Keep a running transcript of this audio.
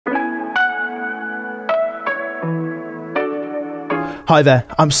Hi there,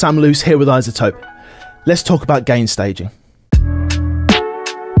 I'm Sam Luce here with iZotope. Let's talk about gain staging.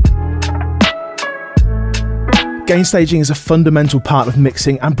 Gain staging is a fundamental part of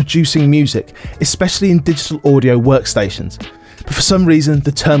mixing and producing music, especially in digital audio workstations. But for some reason,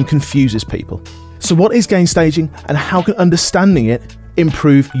 the term confuses people. So what is gain staging and how can understanding it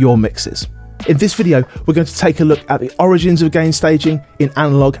improve your mixes? In this video, we're going to take a look at the origins of gain staging in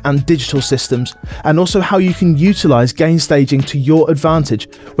analog and digital systems, and also how you can utilize gain staging to your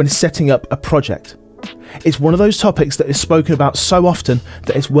advantage when setting up a project. It's one of those topics that is spoken about so often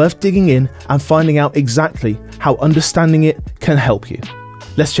that it's worth digging in and finding out exactly how understanding it can help you.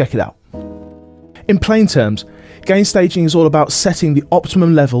 Let's check it out. In plain terms, gain staging is all about setting the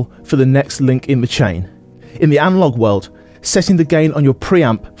optimum level for the next link in the chain. In the analog world, setting the gain on your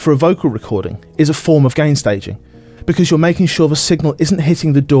preamp for a vocal recording is a form of gain staging, because you're making sure the signal isn't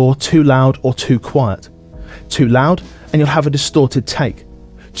hitting the DAW too loud or too quiet. Too loud and you'll have a distorted take.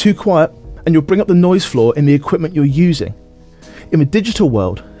 Too quiet and you'll bring up the noise floor in the equipment you're using. In the digital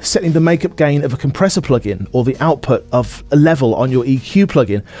world, setting the makeup gain of a compressor plugin or the output of a level on your EQ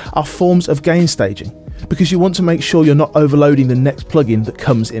plugin are forms of gain staging, because you want to make sure you're not overloading the next plugin that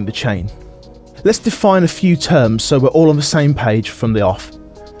comes in the chain. Let's define a few terms so we're all on the same page from the off.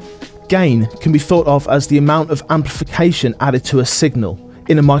 Gain can be thought of as the amount of amplification added to a signal.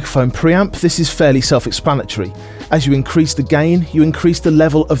 In a microphone preamp, this is fairly self-explanatory. As you increase the gain, you increase the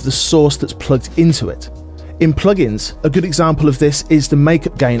level of the source that's plugged into it. In plugins, a good example of this is the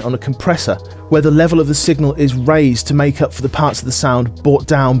makeup gain on a compressor, where the level of the signal is raised to make up for the parts of the sound brought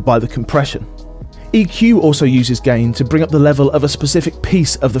down by the compression. EQ also uses gain to bring up the level of a specific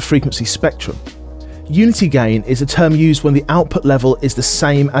piece of the frequency spectrum. Unity gain is a term used when the output level is the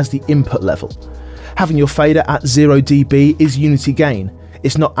same as the input level. Having your fader at 0 dB is unity gain.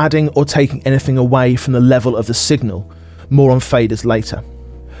 It's not adding or taking anything away from the level of the signal. More on faders later.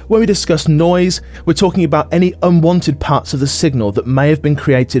 When we discuss noise, we're talking about any unwanted parts of the signal that may have been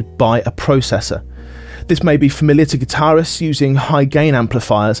created by a processor. This may be familiar to guitarists using high gain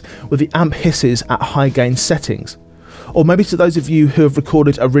amplifiers where the amp hisses at high gain settings. Or maybe to those of you who have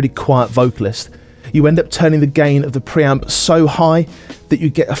recorded a really quiet vocalist, you end up turning the gain of the preamp so high that you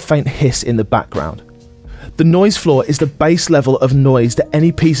get a faint hiss in the background. The noise floor is the base level of noise that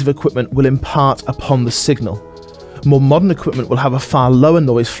any piece of equipment will impart upon the signal. More modern equipment will have a far lower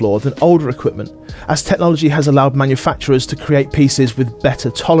noise floor than older equipment, as technology has allowed manufacturers to create pieces with better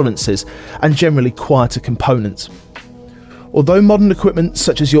tolerances and generally quieter components. Although modern equipment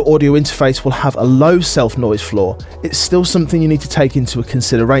such as your audio interface will have a low self-noise floor, it's still something you need to take into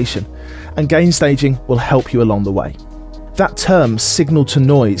consideration, and gain staging will help you along the way. That term, signal to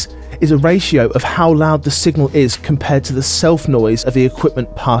noise, is a ratio of how loud the signal is compared to the self-noise of the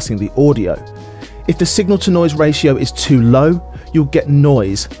equipment passing the audio. If the signal to noise ratio is too low, you'll get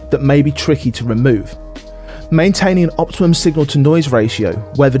noise that may be tricky to remove. Maintaining an optimum signal to noise ratio,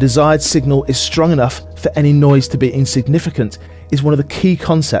 where the desired signal is strong enough for any noise to be insignificant, is one of the key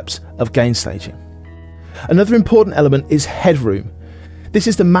concepts of gain staging. Another important element is headroom. This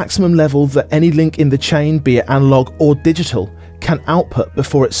is the maximum level that any link in the chain, be it analog or digital, can output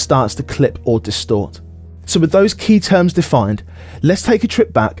before it starts to clip or distort. So with those key terms defined, let's take a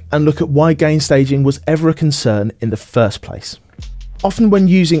trip back and look at why gain staging was ever a concern in the first place. Often when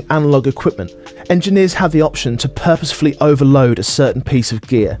using analog equipment, engineers had the option to purposefully overload a certain piece of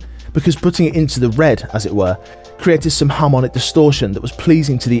gear, because putting it into the red, as it were, created some harmonic distortion that was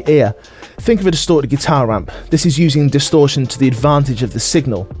pleasing to the ear. Think of a distorted guitar amp. This is using distortion to the advantage of the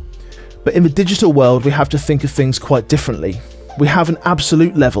signal. But in the digital world, we have to think of things quite differently. We have an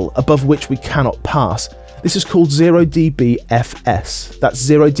absolute level above which we cannot pass. This is called 0 dB FS, that's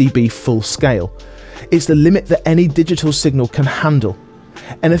 0 dB full scale. It's the limit that any digital signal can handle.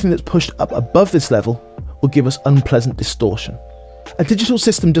 Anything that's pushed up above this level will give us unpleasant distortion. A digital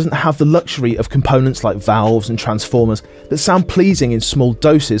system doesn't have the luxury of components like valves and transformers that sound pleasing in small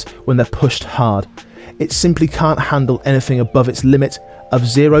doses when they're pushed hard. It simply can't handle anything above its limit of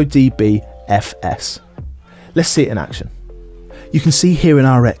 0 dB FS. Let's see it in action. You can see here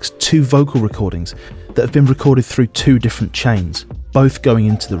in RX two vocal recordings that have been recorded through two different chains, both going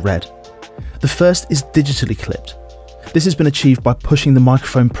into the red. The first is digitally clipped. This has been achieved by pushing the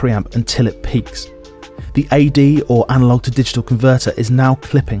microphone preamp until it peaks. The AD or analog to digital converter is now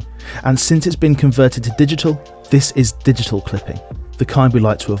clipping, and since it's been converted to digital, this is digital clipping, the kind we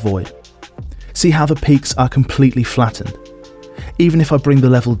like to avoid. See how the peaks are completely flattened. Even if I bring the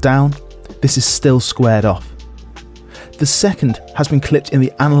level down, this is still squared off. The second has been clipped in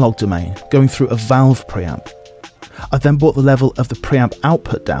the analog domain, going through a valve preamp. I then brought the level of the preamp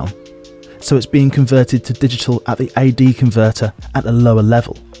output down. so it's being converted to digital at the AD converter at a lower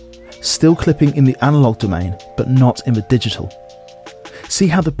level, still clipping in the analog domain but not in the digital. See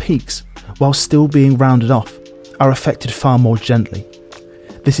how the peaks, while still being rounded off, are affected far more gently.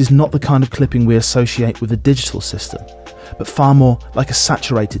 This is not the kind of clipping we associate with a digital system, but far more like a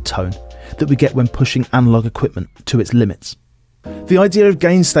saturated tone that we get when pushing analog equipment to its limits. The idea of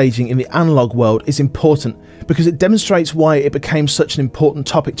gain staging in the analog world is important because it demonstrates why it became such an important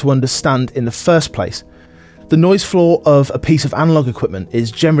topic to understand in the first place. The noise floor of a piece of analog equipment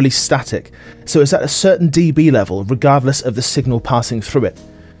is generally static, so it's at a certain dB level regardless of the signal passing through it.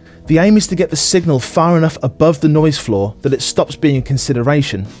 The aim is to get the signal far enough above the noise floor that it stops being a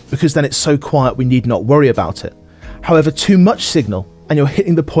consideration, because then it's so quiet we need not worry about it. However, too much signal and you're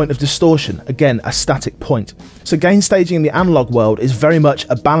hitting the point of distortion, again a static point. So gain staging in the analog world is very much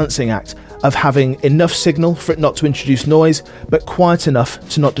a balancing act of having enough signal for it not to introduce noise, but quiet enough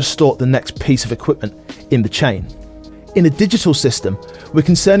to not distort the next piece of equipment in the chain. In a digital system, we're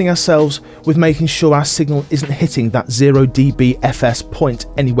concerning ourselves with making sure our signal isn't hitting that 0 dB FS point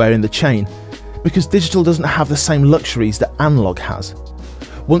anywhere in the chain, because digital doesn't have the same luxuries that analog has.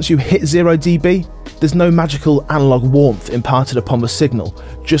 Once you hit 0 dB, there's no magical analog warmth imparted upon the signal,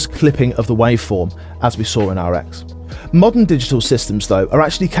 just clipping of the waveform, as we saw in RX. Modern digital systems, though, are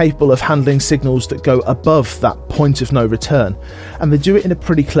actually capable of handling signals that go above that point of no return, and they do it in a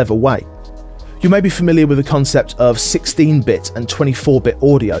pretty clever way. You may be familiar with the concept of 16-bit and 24-bit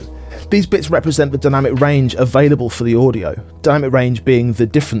audio. These bits represent the dynamic range available for the audio, dynamic range being the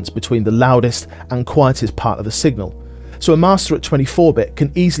difference between the loudest and quietest part of the signal. So a master at 24-bit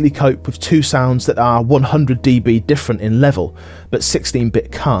can easily cope with two sounds that are 100 dB different in level, but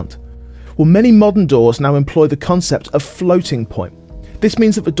 16-bit can't. Well, many modern DAWs now employ the concept of floating point. This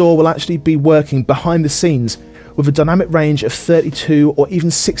means that the DAW will actually be working behind the scenes with a dynamic range of 32 or even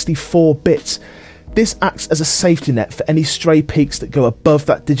 64 bits. This acts as a safety net for any stray peaks that go above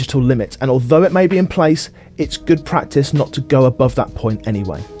that digital limit, and although it may be in place, it's good practice not to go above that point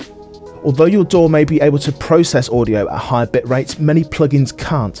anyway. Although your DAW may be able to process audio at higher bit rates, many plugins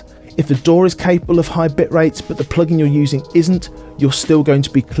can't. If the DAW is capable of high bit rates but the plugin you're using isn't, you're still going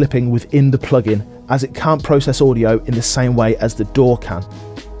to be clipping within the plugin, as it can't process audio in the same way as the DAW can.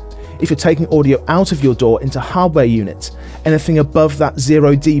 If you're taking audio out of your DAW into hardware units, anything above that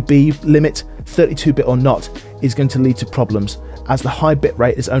 0 dB limit, 32-bit or not, is going to lead to problems, as the high bit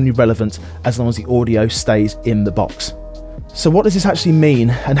rate is only relevant as long as the audio stays in the box. So what does this actually mean,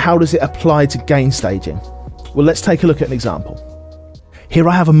 and how does it apply to gain staging? Well, let's take a look at an example. Here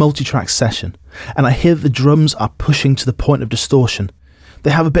I have a multitrack session, and I hear that the drums are pushing to the point of distortion.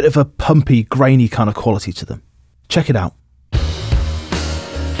 They have a bit of a pumpy, grainy kind of quality to them. Check it out.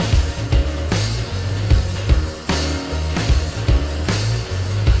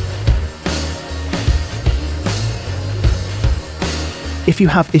 If you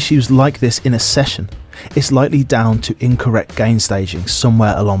have issues like this in a session, it's likely down to incorrect gain staging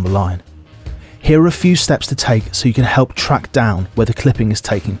somewhere along the line. Here are a few steps to take so you can help track down where the clipping is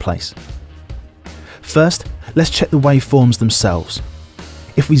taking place. First, let's check the waveforms themselves.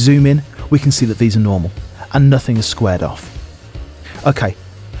 If we zoom in, we can see that these are normal and nothing is squared off. Okay,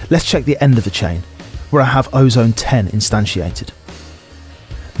 let's check the end of the chain, where I have ozone 10 instantiated.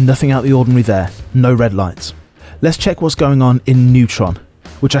 Nothing out of the ordinary there, no red lights. Let's check what's going on in neutron,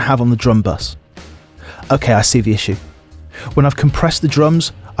 which I have on the drum bus. Okay, I see the issue. When I've compressed the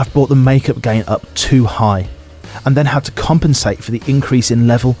drums, I've brought the makeup gain up too high, and then had to compensate for the increase in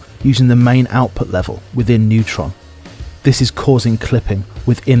level using the main output level within neutron. This is causing clipping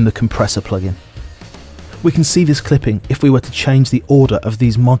within the compressor plugin. We can see this clipping if we were to change the order of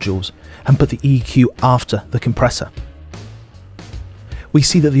these modules and put the EQ after the compressor. We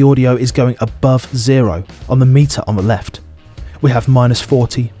see that the audio is going above 0 on the meter on the left. We have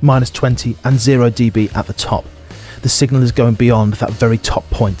 -40, -20 and 0 dB at the top. The signal is going beyond that very top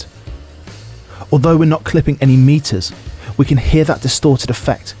point. Although we're not clipping any meters, we can hear that distorted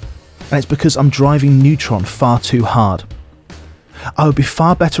effect, and it's because I'm driving neutron far too hard. I would be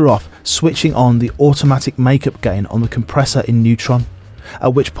far better off switching on the automatic makeup gain on the compressor in neutron,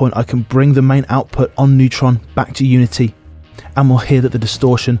 at which point I can bring the main output on neutron back to unity, and we'll hear that the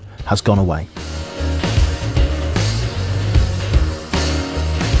distortion has gone away.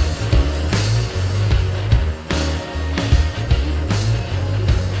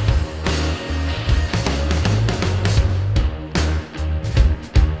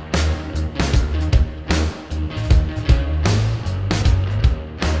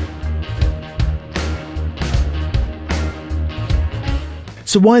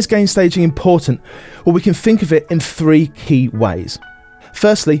 So why is gain staging important? Well, we can think of it in three key ways.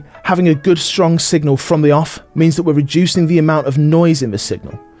 Firstly, having a good strong signal from the off means that we're reducing the amount of noise in the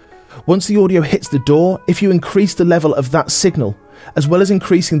signal. Once the audio hits the DAW, if you increase the level of that signal, as well as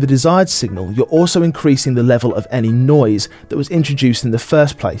increasing the desired signal, you're also increasing the level of any noise that was introduced in the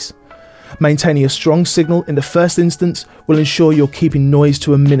first place. Maintaining a strong signal in the first instance will ensure you're keeping noise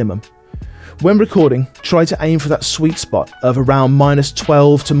to a minimum. When recording, try to aim for that sweet spot of around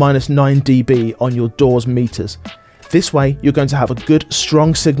 -12 to -9 dB on your DAW's meters. This way, you're going to have a good,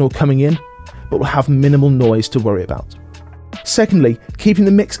 strong signal coming in, but will have minimal noise to worry about. Secondly, keeping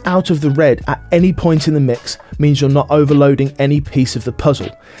the mix out of the red at any point in the mix means you're not overloading any piece of the puzzle.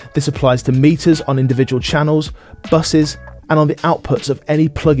 This applies to meters on individual channels, buses, and on the outputs of any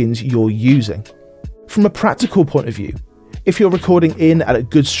plugins you're using. From a practical point of view, if you're recording in at a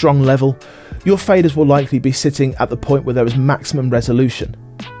good strong level, your faders will likely be sitting at the point where there is maximum resolution.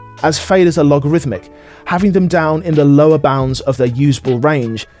 As faders are logarithmic, having them down in the lower bounds of their usable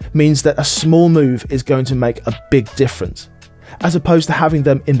range means that a small move is going to make a big difference, as opposed to having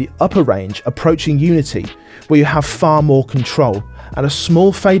them in the upper range approaching unity, where you have far more control, and a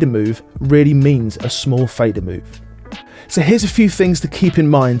small fader move really means a small fader move. So here's a few things to keep in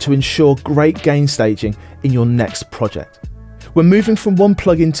mind to ensure great gain staging in your next project. When moving from one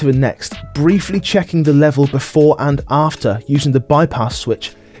plugin to the next, briefly checking the level before and after using the bypass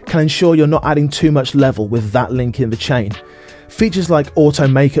switch can ensure you're not adding too much level with that link in the chain. Features like auto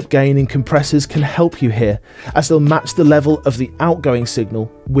makeup gain in compressors can help you here, as they'll match the level of the outgoing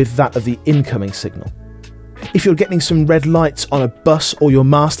signal with that of the incoming signal. If you're getting some red lights on a bus or your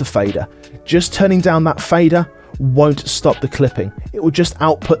master fader, just turning down that fader won't stop the clipping. It will just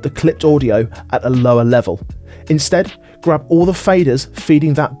output the clipped audio at a lower level. Instead, grab all the faders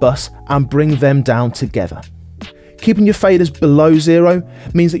feeding that bus and bring them down together. Keeping your faders below 0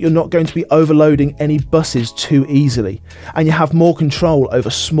 means that you're not going to be overloading any buses too easily, and you have more control over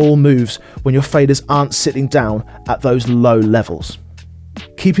small moves when your faders aren't sitting down at those low levels.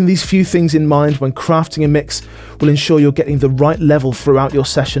 Keeping these few things in mind when crafting a mix will ensure you're getting the right level throughout your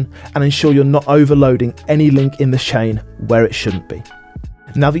session and ensure you're not overloading any link in the chain where it shouldn't be.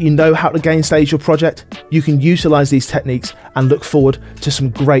 Now that you know how to gain stage your project, you can utilize these techniques and look forward to some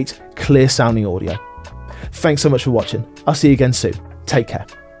great, clear sounding audio. Thanks so much for watching. I'll see you again soon. Take care.